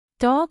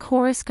Dog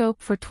Horoscope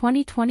for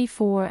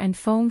 2024 and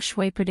Feng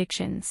Shui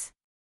predictions.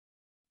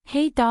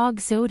 Hey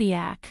Dog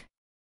Zodiac!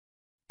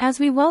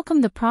 As we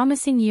welcome the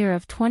promising year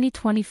of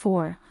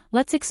 2024,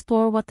 let's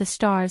explore what the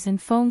stars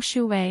and Feng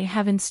Shui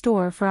have in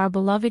store for our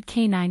beloved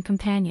canine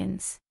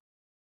companions.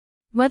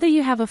 Whether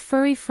you have a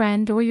furry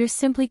friend or you're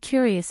simply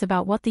curious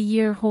about what the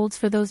year holds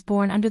for those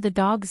born under the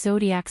dog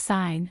zodiac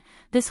sign,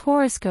 this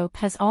horoscope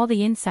has all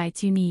the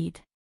insights you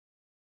need.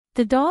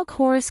 The Dog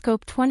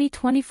Horoscope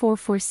 2024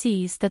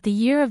 foresees that the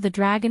Year of the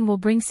Dragon will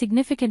bring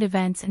significant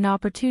events and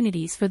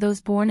opportunities for those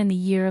born in the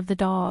Year of the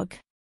Dog.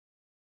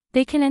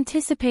 They can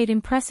anticipate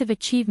impressive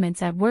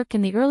achievements at work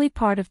in the early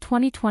part of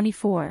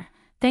 2024,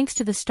 thanks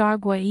to the star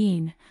Guo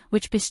Yin,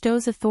 which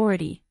bestows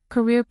authority,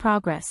 career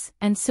progress,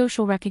 and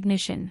social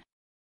recognition.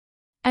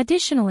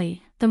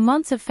 Additionally, the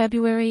months of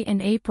February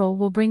and April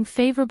will bring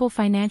favorable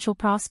financial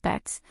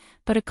prospects,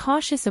 but a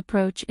cautious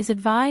approach is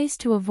advised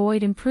to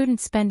avoid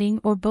imprudent spending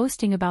or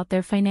boasting about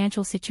their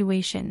financial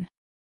situation.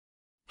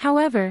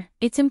 However,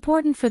 it's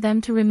important for them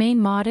to remain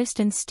modest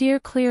and steer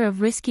clear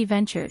of risky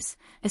ventures,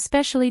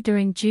 especially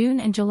during June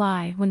and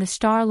July when the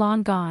star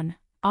long gone,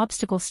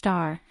 obstacle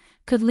star,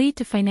 could lead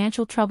to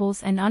financial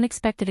troubles and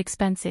unexpected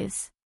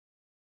expenses.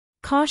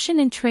 Caution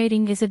in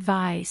trading is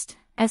advised,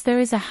 as there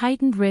is a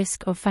heightened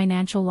risk of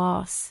financial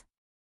loss.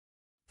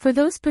 For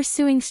those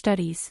pursuing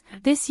studies,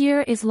 this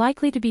year is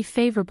likely to be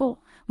favorable,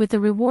 with the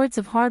rewards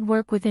of hard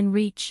work within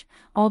reach,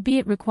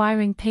 albeit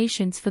requiring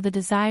patience for the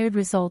desired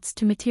results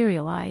to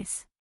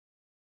materialize.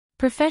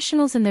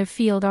 Professionals in their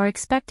field are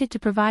expected to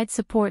provide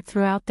support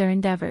throughout their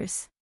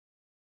endeavors.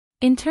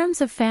 In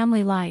terms of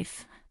family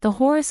life, the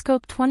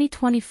horoscope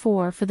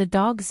 2024 for the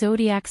dog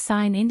zodiac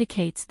sign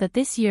indicates that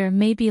this year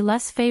may be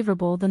less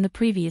favorable than the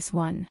previous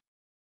one.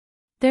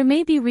 There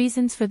may be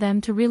reasons for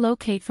them to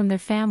relocate from their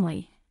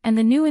family, and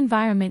the new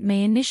environment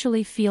may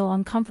initially feel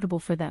uncomfortable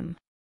for them.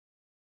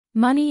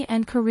 Money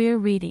and career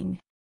reading.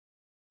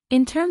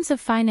 In terms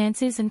of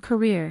finances and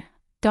career,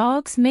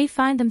 dogs may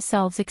find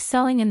themselves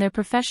excelling in their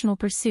professional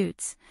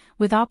pursuits,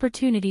 with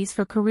opportunities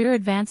for career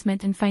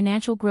advancement and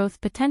financial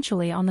growth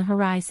potentially on the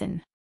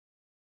horizon.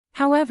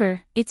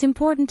 However, it's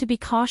important to be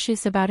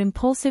cautious about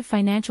impulsive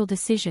financial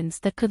decisions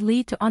that could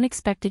lead to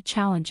unexpected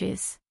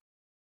challenges.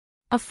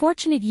 A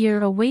fortunate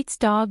year awaits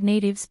dog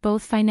natives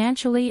both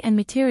financially and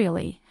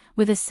materially,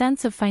 with a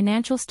sense of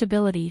financial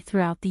stability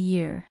throughout the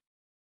year.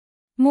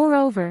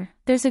 Moreover,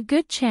 there's a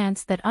good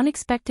chance that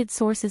unexpected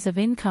sources of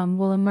income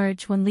will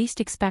emerge when least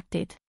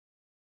expected.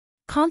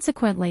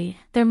 Consequently,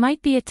 there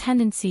might be a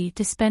tendency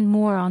to spend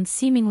more on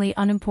seemingly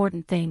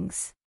unimportant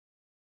things.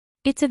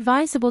 It's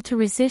advisable to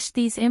resist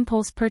these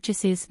impulse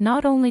purchases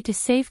not only to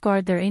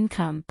safeguard their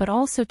income but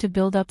also to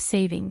build up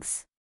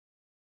savings.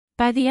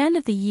 By the end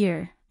of the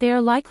year, they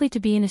are likely to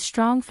be in a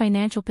strong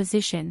financial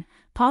position,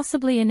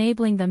 possibly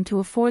enabling them to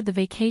afford the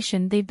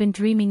vacation they've been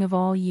dreaming of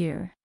all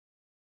year.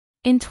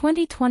 In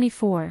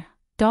 2024,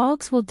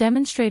 dogs will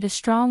demonstrate a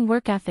strong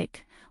work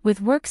ethic, with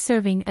work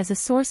serving as a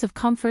source of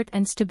comfort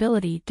and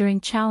stability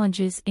during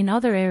challenges in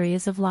other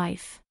areas of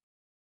life.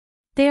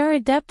 They are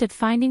adept at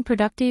finding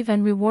productive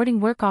and rewarding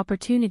work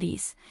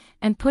opportunities,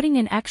 and putting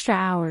in extra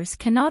hours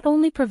can not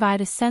only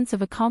provide a sense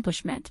of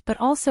accomplishment but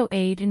also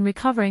aid in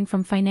recovering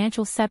from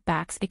financial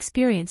setbacks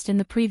experienced in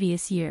the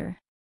previous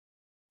year.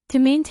 To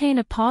maintain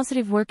a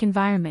positive work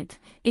environment,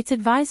 it's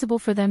advisable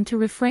for them to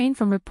refrain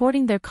from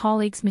reporting their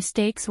colleagues'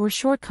 mistakes or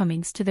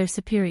shortcomings to their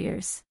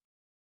superiors.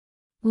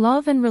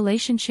 Love and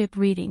relationship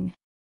reading.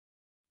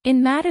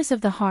 In matters of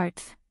the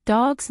heart,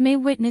 dogs may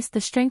witness the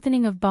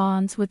strengthening of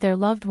bonds with their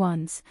loved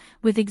ones,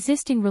 with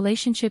existing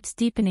relationships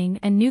deepening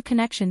and new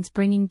connections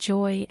bringing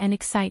joy and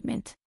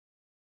excitement.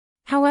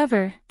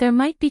 However, there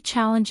might be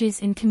challenges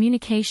in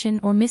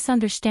communication or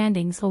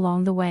misunderstandings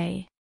along the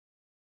way.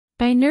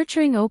 By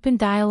nurturing open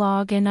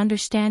dialogue and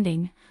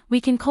understanding, we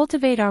can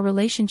cultivate our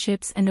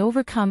relationships and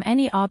overcome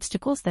any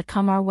obstacles that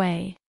come our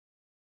way.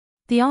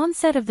 The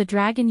onset of the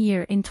dragon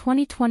year in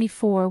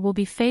 2024 will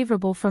be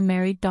favorable for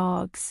married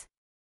dogs.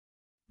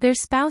 Their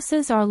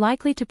spouses are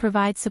likely to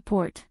provide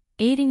support,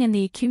 aiding in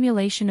the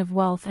accumulation of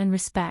wealth and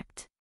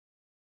respect.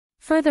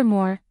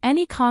 Furthermore,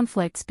 any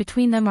conflicts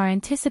between them are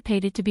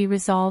anticipated to be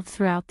resolved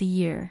throughout the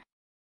year.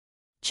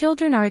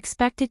 Children are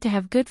expected to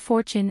have good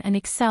fortune and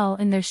excel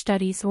in their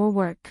studies or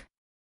work.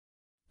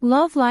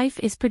 Love life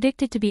is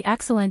predicted to be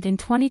excellent in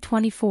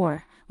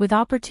 2024, with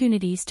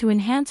opportunities to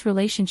enhance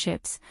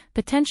relationships,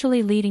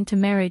 potentially leading to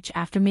marriage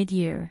after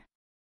mid-year.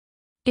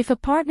 If a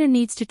partner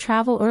needs to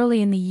travel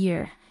early in the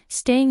year,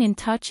 staying in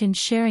touch and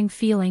sharing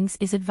feelings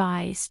is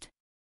advised.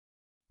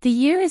 The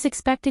year is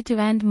expected to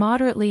end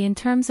moderately in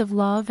terms of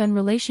love and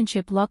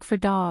relationship luck for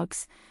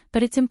dogs,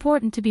 but it's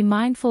important to be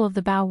mindful of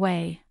the Bao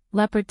Wei,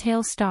 leopard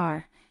tail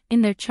star,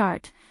 in their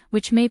chart,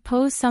 which may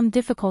pose some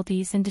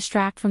difficulties and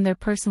distract from their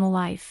personal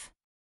life.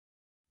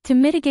 To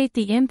mitigate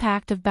the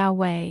impact of Bao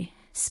Wei,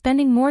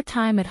 spending more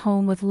time at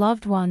home with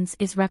loved ones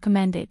is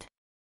recommended.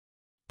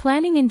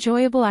 Planning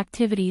enjoyable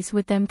activities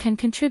with them can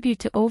contribute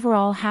to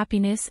overall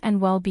happiness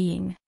and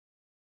well-being.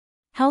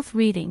 Health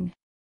reading.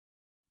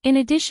 In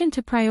addition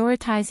to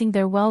prioritizing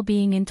their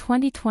well-being in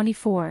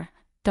 2024,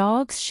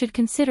 dogs should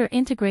consider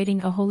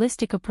integrating a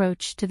holistic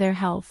approach to their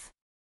health.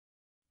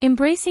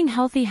 Embracing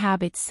healthy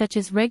habits such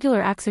as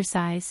regular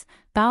exercise,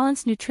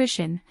 balanced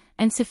nutrition,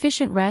 and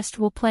sufficient rest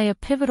will play a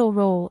pivotal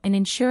role in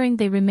ensuring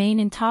they remain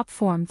in top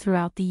form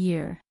throughout the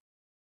year.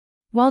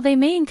 While they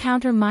may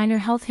encounter minor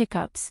health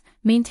hiccups,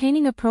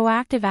 maintaining a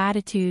proactive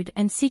attitude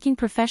and seeking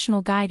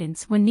professional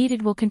guidance when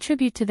needed will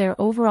contribute to their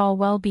overall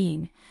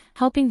well-being,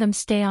 helping them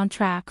stay on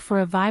track for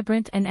a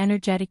vibrant and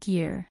energetic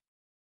year.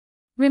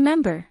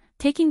 Remember,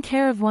 taking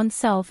care of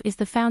oneself is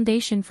the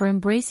foundation for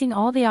embracing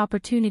all the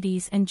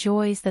opportunities and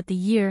joys that the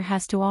year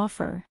has to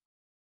offer.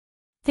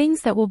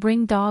 Things that will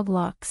bring dog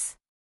lucks.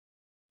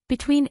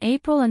 Between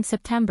April and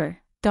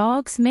September,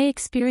 dogs may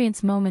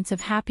experience moments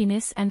of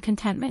happiness and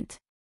contentment.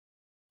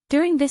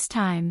 During this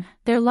time,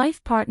 their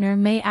life partner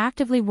may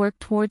actively work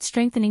toward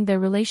strengthening their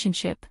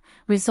relationship,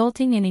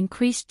 resulting in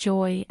increased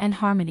joy and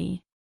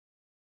harmony.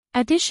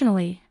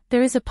 Additionally,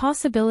 there is a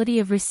possibility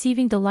of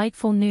receiving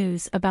delightful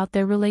news about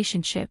their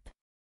relationship.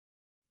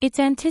 It's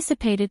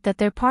anticipated that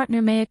their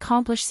partner may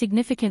accomplish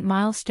significant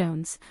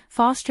milestones,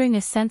 fostering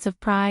a sense of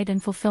pride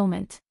and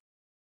fulfillment.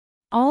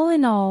 All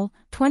in all,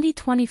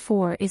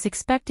 2024 is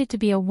expected to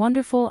be a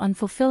wonderful and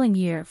fulfilling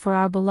year for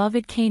our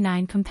beloved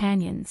canine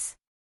companions.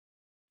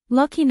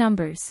 Lucky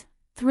numbers: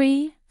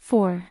 3,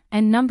 4,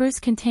 and numbers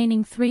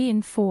containing 3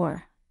 and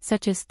 4,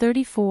 such as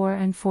 34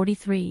 and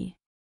 43.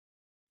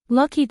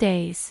 Lucky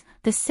days: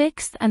 the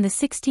 6th and the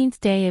 16th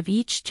day of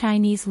each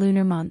Chinese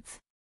lunar month.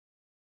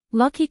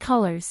 Lucky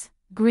colors: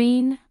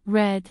 green,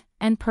 red,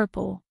 and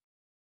purple.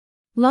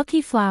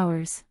 Lucky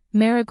flowers: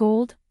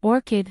 marigold,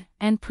 orchid,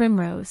 and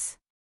primrose.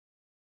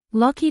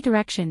 Lucky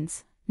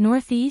directions: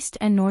 northeast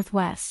and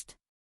northwest.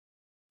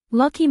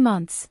 Lucky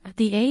months: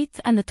 the 8th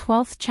and the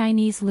 12th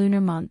Chinese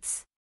lunar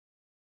months.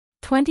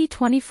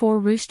 2024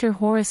 Rooster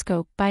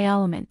Horoscope by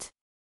Element.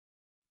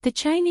 The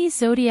Chinese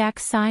zodiac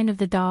sign of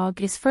the dog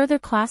is further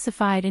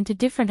classified into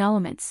different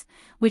elements,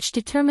 which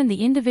determine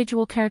the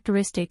individual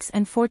characteristics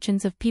and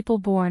fortunes of people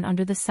born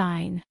under the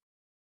sign.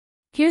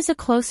 Here's a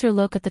closer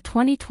look at the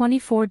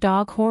 2024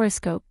 dog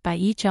horoscope by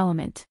each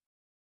element.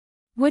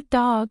 Wood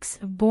dogs,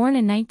 born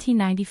in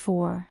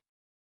 1994.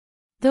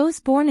 Those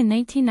born in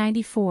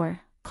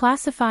 1994,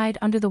 classified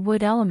under the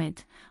wood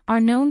element,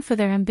 are known for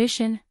their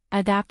ambition,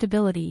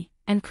 adaptability,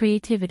 and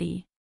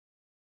creativity.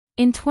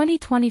 In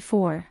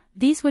 2024,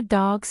 these wood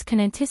dogs can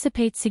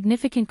anticipate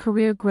significant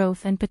career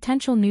growth and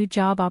potential new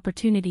job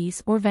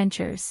opportunities or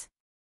ventures.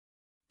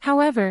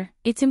 However,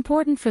 it's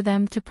important for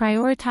them to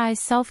prioritize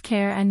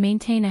self-care and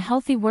maintain a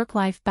healthy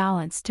work-life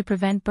balance to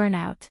prevent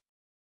burnout.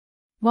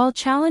 While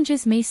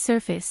challenges may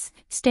surface,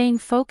 staying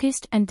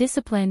focused and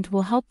disciplined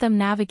will help them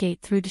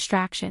navigate through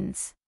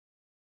distractions.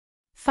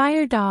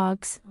 Fire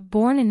dogs,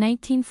 born in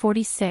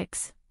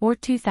 1946 or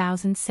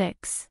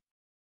 2006.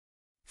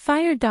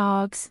 Fire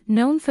dogs,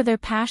 known for their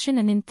passion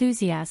and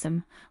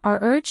enthusiasm, are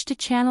urged to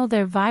channel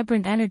their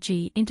vibrant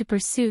energy into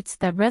pursuits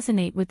that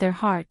resonate with their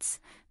hearts,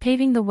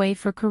 paving the way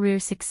for career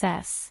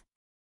success.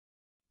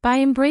 By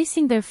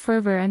embracing their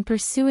fervor and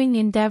pursuing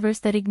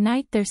endeavors that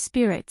ignite their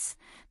spirits,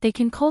 they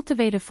can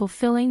cultivate a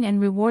fulfilling and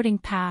rewarding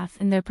path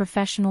in their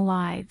professional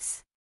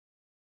lives.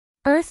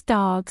 Earth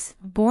dogs,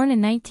 born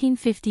in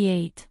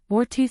 1958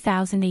 or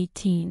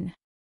 2018.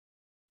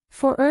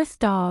 For Earth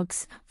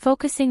dogs,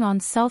 focusing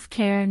on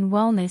self-care and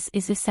wellness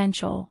is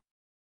essential.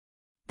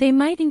 They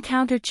might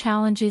encounter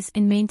challenges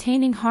in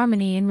maintaining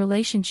harmony in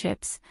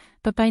relationships,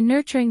 but by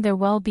nurturing their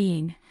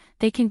well-being,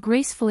 they can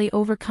gracefully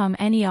overcome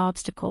any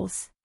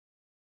obstacles.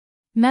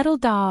 Metal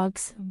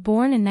dogs,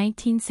 born in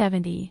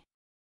 1970.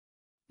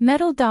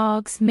 Metal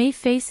dogs may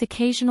face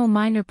occasional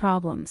minor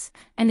problems,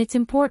 and it's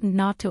important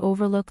not to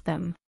overlook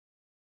them.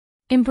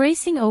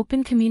 Embracing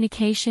open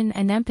communication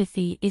and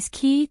empathy is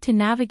key to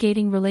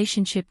navigating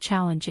relationship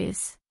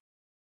challenges.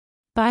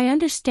 By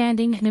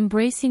understanding and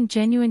embracing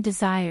genuine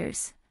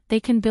desires,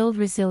 they can build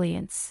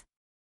resilience.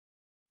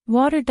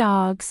 Water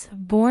dogs,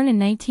 born in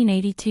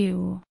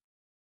 1982.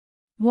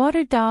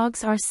 Water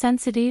dogs are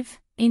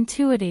sensitive,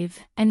 intuitive,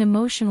 and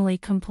emotionally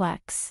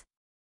complex.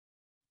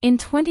 In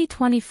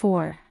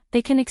 2024,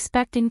 they can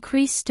expect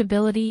increased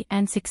stability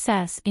and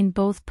success in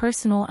both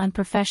personal and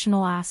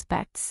professional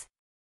aspects.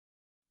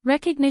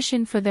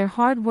 Recognition for their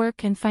hard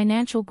work and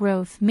financial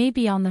growth may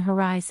be on the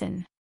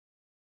horizon.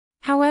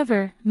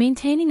 However,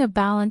 maintaining a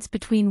balance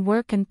between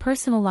work and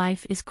personal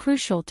life is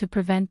crucial to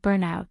prevent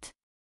burnout.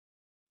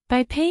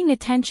 By paying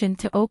attention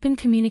to open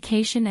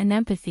communication and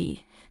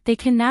empathy, they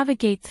can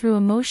navigate through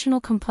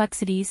emotional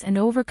complexities and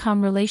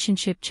overcome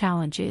relationship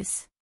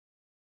challenges.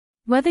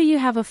 Whether you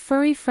have a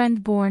furry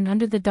friend born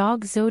under the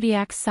dog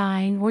zodiac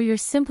sign or you're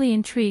simply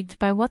intrigued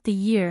by what the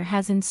year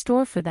has in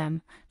store for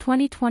them,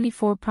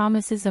 2024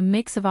 promises a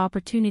mix of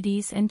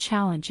opportunities and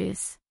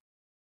challenges.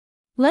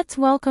 Let's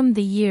welcome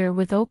the year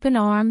with open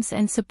arms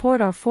and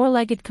support our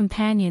four-legged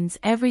companions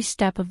every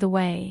step of the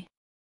way.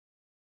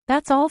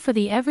 That's all for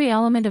the Every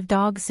Element of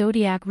Dog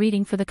Zodiac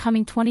reading for the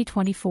coming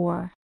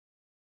 2024.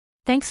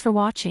 Thanks for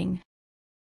watching.